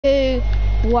2,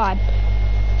 1.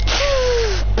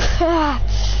 God,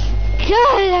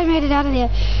 I made it out of there.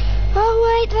 Oh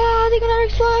wait, they're gonna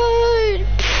explode.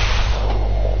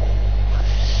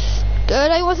 Good,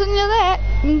 I wasn't near that.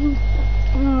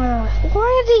 Why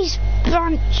are these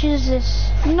bunches of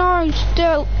snow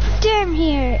still damn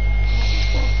here?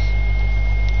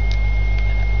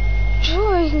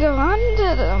 Sure, we can go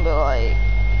under them, but like...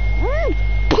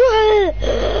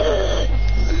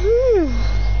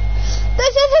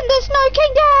 This isn't the Snow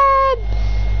Kingdom!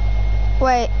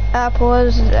 Wait,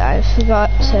 pause. I forgot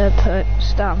to put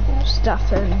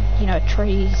stuff in, you know,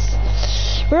 trees.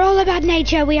 We're all about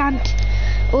nature, we aren't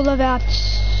all about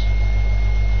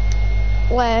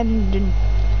land and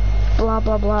blah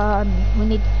blah blah, and we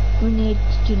need,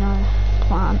 you know,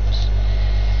 plants.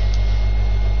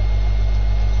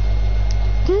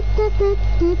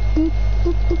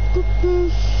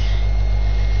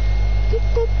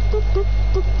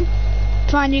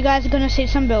 Fine, you guys are gonna see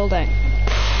some building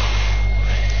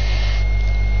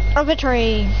of a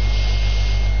tree.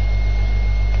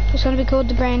 It's gonna be called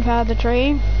the grandfather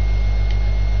tree.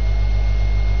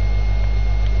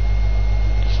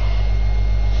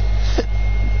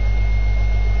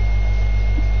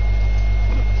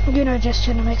 You know, just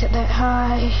gonna make it that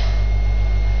high.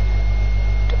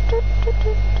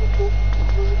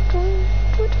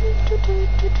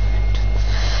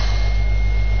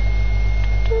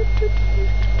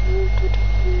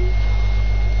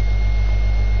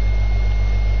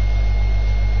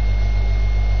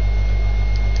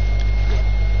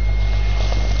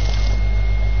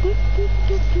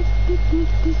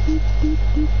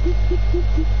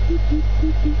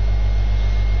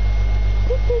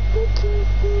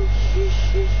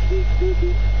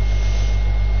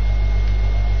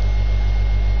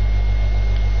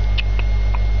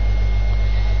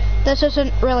 This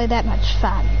isn't really that much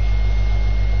fun.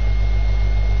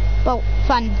 Well,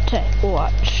 fun to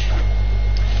watch.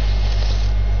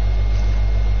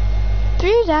 If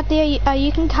you're out there,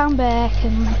 you can come back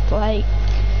and like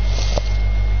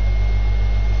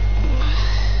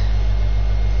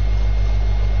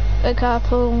a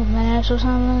couple minutes or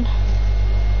something.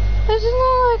 This is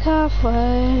not like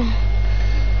halfway.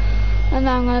 And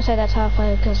I'm gonna say that's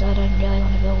halfway because I don't really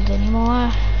want to build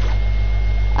anymore.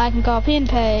 I can copy and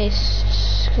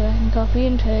paste. I can copy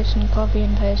and paste and copy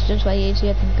and paste. It's way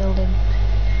easier than building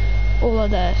all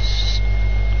of this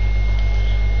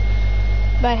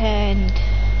by hand.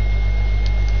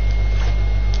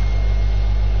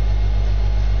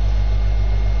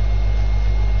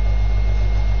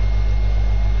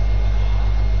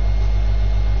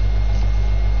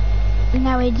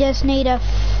 Now we just need to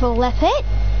flip it.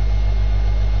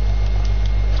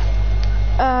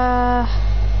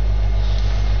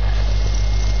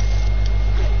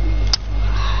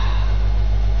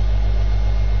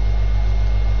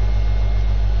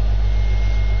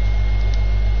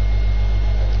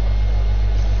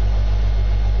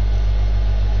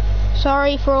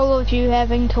 Sorry for all of you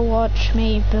having to watch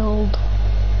me build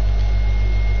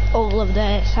all of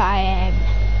this. I am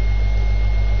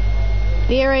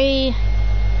very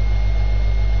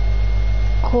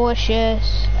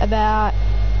cautious about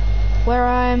where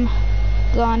I'm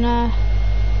gonna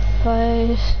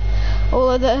place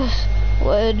all of this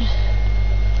wood,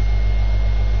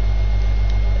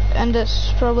 and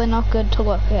it's probably not good to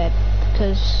look at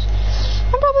because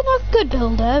I'm probably not a good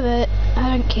builder, but I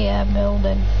don't care, I'm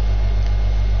building.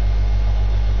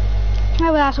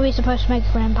 How else are we supposed to make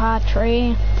a grandpa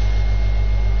tree?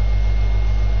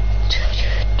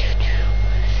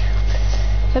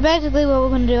 So basically what we're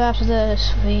going to do after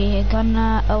this, we're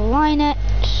gonna align it.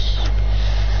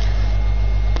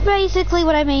 Basically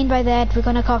what I mean by that, we're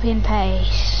gonna copy and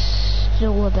paste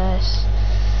all of this.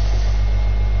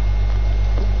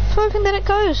 Hoping that it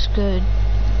goes good.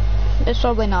 It's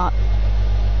probably not,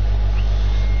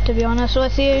 to be honest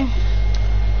with you.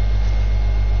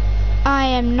 I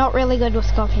am not really good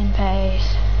with copy and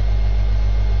paste.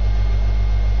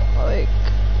 Like,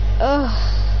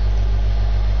 ugh.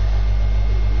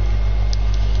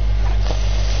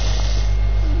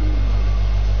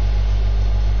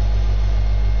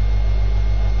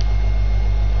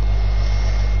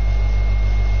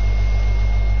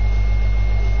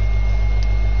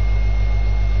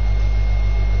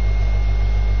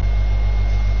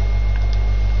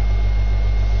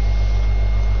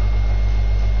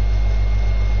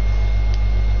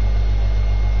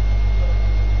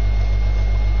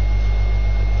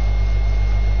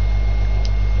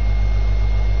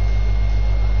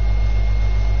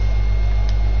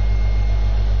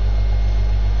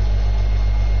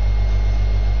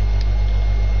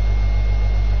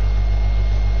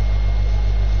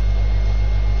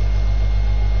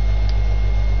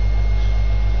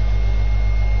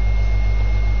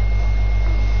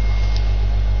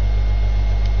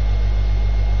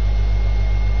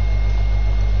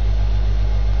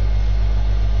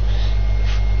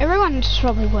 everyone's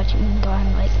probably watching and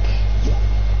going like,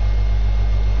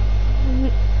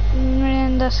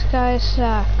 man, this guy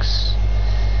sucks.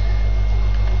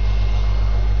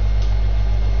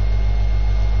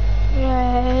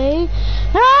 Yay.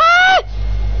 Ah!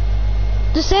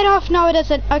 The set off? No, it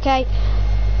isn't. Okay.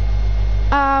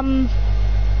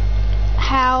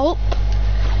 Help.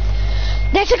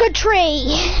 That's a good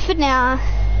tree for now.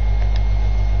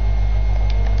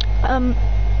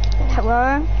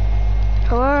 Hello?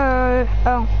 Hello?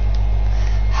 Oh.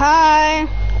 Hi.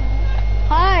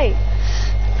 Hi.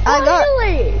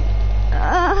 Finally!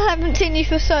 I haven't seen you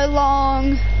for so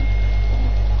long.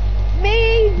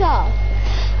 Me either.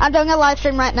 I'm doing a live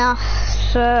stream right now,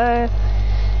 so...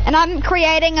 And I'm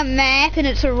creating a map, and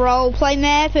it's a roleplay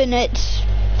map, and it's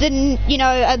the, you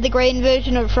know, the green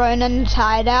version of Ronin's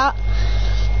hideout.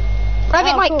 I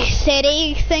mean, like, cool.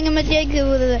 city thingamajig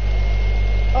with a...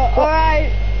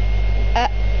 Alright.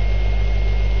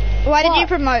 Why did you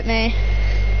promote me?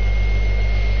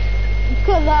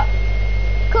 Cause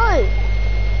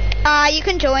You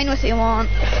can join if you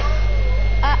want.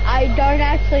 I don't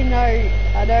actually know.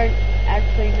 I don't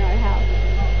actually know how.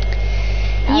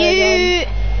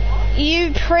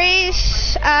 You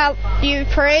press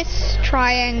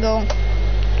triangle.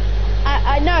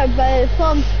 I know, but it's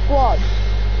on squad.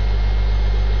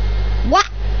 What?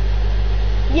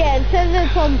 Yeah, it says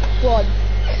it's on squad.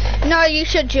 No, you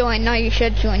should join. Yeah, you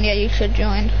should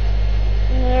join.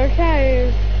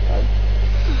 Okay.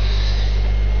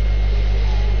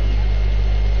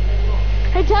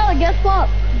 Hey Tyler, guess what?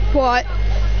 What?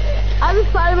 I'm a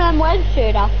Spider-Man web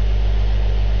shooter.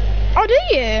 Oh, do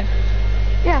you?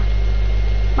 Yeah.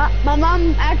 My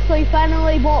mum actually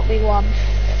finally bought me one.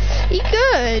 You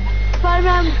good?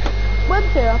 Spider-Man web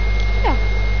shooter. Yeah.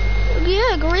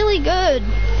 Yeah, really good.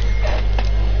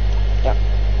 Yep.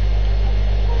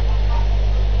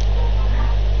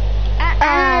 And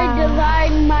I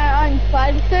designed my own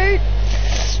spider suit.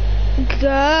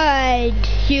 Good.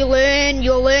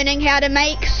 You're learning how to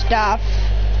make stuff.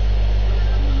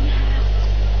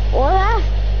 Well,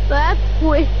 that's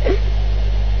weird.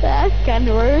 That's kind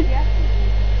of rude.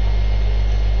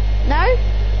 No?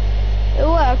 It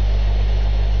works.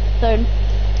 Soon.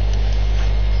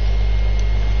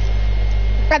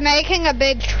 I'm making a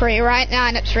big tree right now,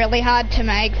 and it's really hard to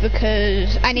make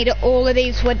because I need all of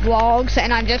these wood logs,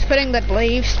 and I'm just putting the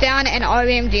leaves down, and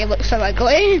OMG, it looks so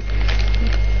ugly.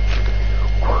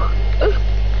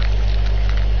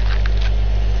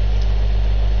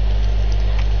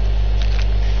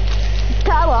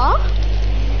 Tyler?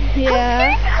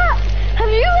 Yeah. Have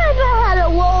you ever had a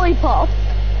lollipop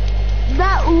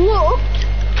that looked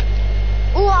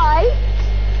like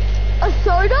a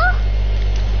soda?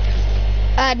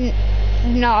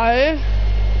 No.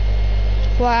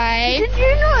 Why? Did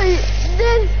you know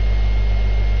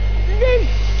there's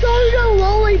soda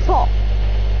lollipop?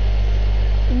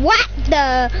 What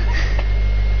the?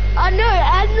 I know,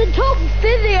 and the top's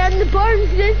fizzy and the bone's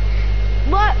just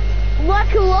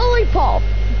like a lollipop.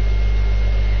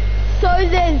 So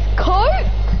there's Coke,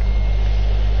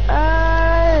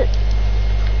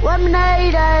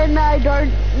 lemonade, and I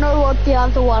don't know what the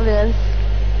other one is.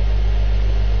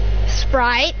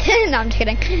 Sprite? No, I'm just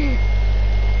kidding.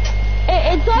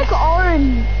 It's like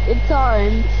orange. It's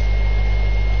orange.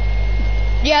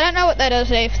 Yeah, I don't know what that is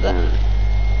either.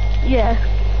 Yeah.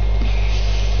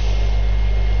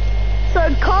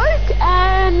 So Coke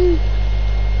and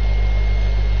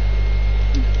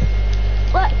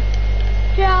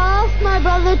I'll ask my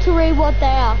brother to read what they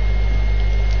are.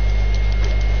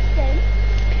 Okay.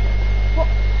 What?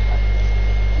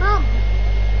 Mum.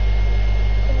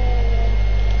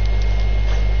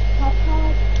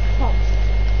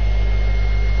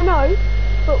 No,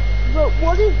 but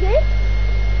what is this?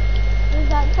 What does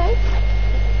that say?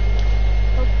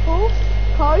 Cool.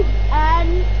 Coke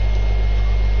and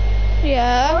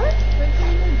Yeah.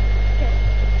 okay.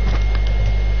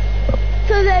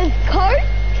 So there's Coke,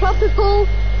 tropical,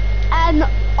 and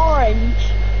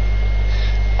orange.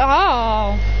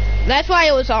 Oh, that's why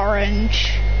it was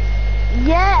orange.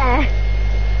 Yeah.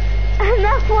 And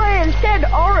that's why it said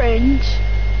orange.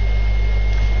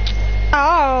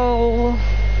 Oh.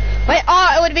 Wait,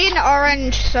 it would be an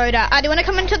orange soda. Do you want to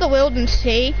come into the world and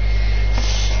see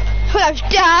what I've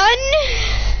done?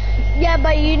 Yeah,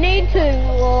 but you need to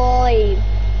leave.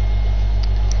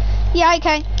 Yeah,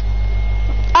 okay.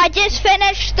 I just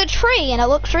finished the tree, and it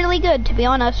looks really good, to be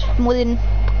honest.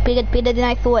 Better than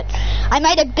I thought. I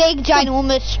made a big,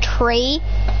 ginormous tree.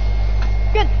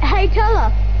 Good. Hey,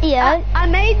 Tyler. Yeah. I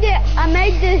made this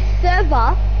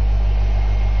server,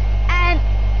 and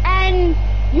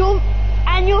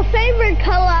your favorite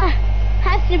color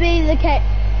has to be the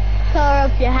color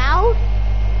of your house.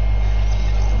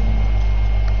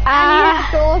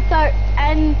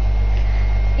 And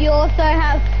you also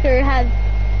have to have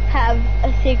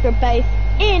a secret base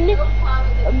in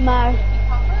my.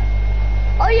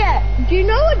 Oh yeah, do you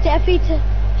know what Jeffy?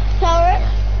 Sorry,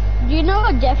 do you know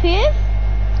what Jeffy is?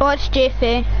 What's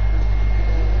Jeffy?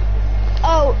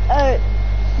 Oh,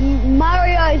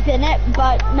 Mario's in it,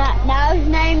 but now his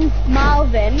name's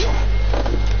Marvin.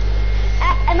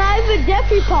 And I have a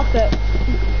Jeffy puppet.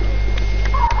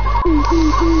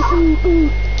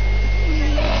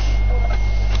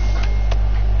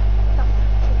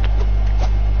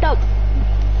 Stop.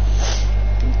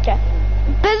 Okay.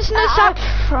 Business up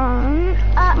front.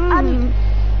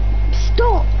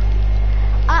 Stop.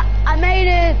 I made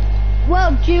it.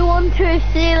 Well, do you want to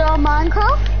see it on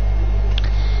Minecraft?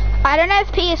 I don't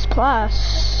have PS Plus.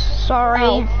 Sorry.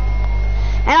 Oh.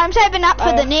 And I'm saving up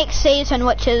for the next season,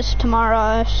 which is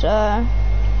tomorrow, so.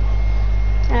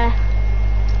 Do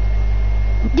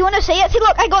you want to see it? See,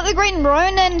 look, I got the green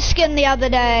ronin skin the other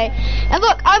day. And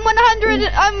look, I'm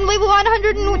level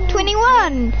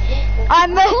 121.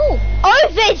 I'm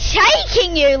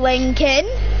overtaking you, Lincoln.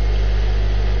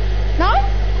 No?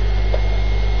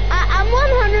 I'm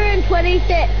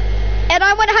 126. And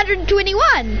I'm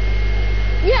 121.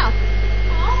 Yeah.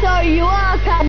 So you are